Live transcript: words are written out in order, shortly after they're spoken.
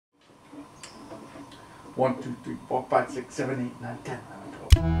1, 2, 3, 4, 5, 6, 7, 8, 9, 10,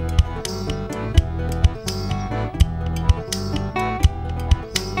 11, 12.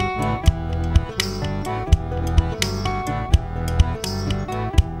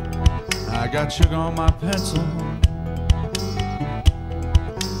 I got sugar on my pencil,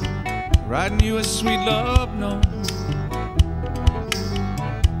 writing you a sweet love note.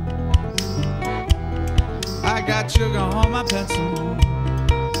 I got sugar on my pencil,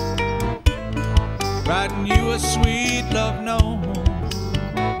 writing you a sweet love note.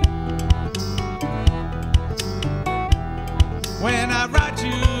 When I write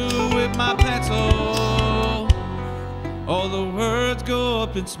you with my pencil, all the words go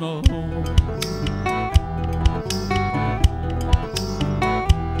up in smoke.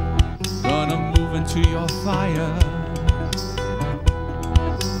 Gonna move into your fire,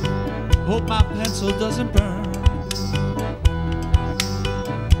 hope my pencil doesn't burn.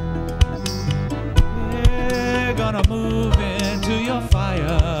 Yeah, gonna move into your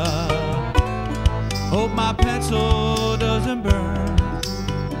fire, hope my pencil doesn't burn.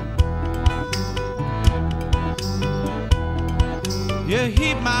 Your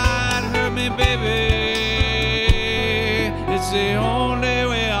heat might hurt me, baby, it's the only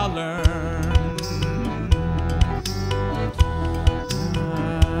way I'll learn.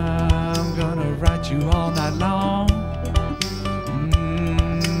 I'm gonna write you all night long.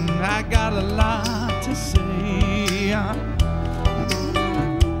 I got a lot to say.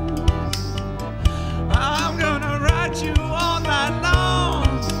 I'm gonna write you all night long.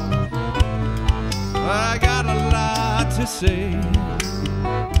 I got a lot to say.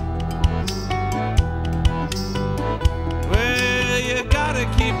 Well, you gotta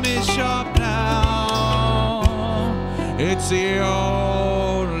keep me sharp now. It's the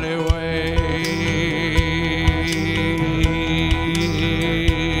only way.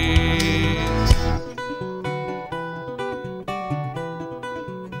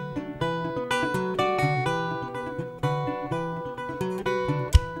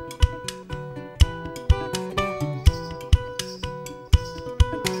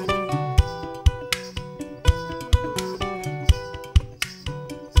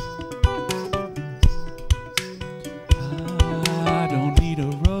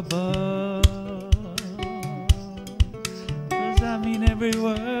 Every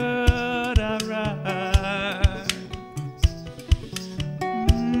word I write,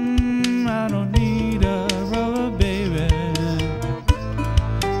 I don't need a rubber, baby,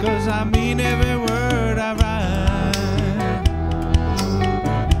 'cause I mean every word I write.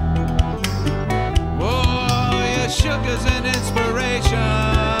 Oh, your sugar's an inspiration,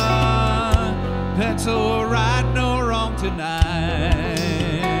 pencil will right no wrong tonight.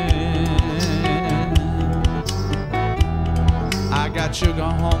 I got sugar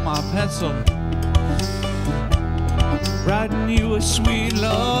on my pencil, writing you a sweet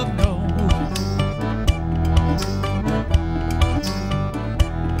love note.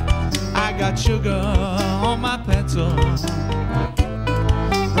 I got sugar on my pencil,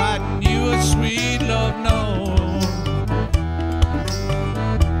 writing you a sweet love note.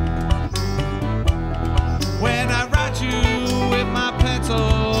 When I write you with my pencil,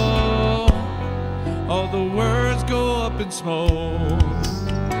 all the words go up in smoke.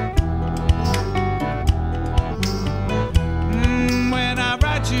 When I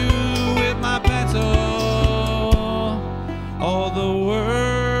write you with my pencil, all the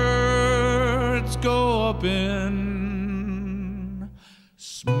words go up in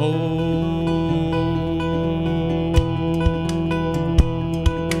smoke.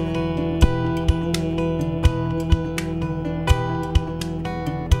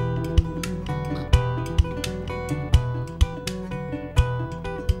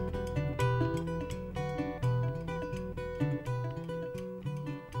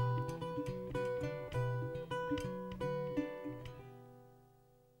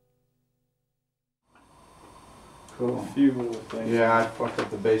 Cool. A few more things. Yeah, I fucked up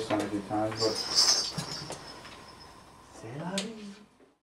the bass line a few times, but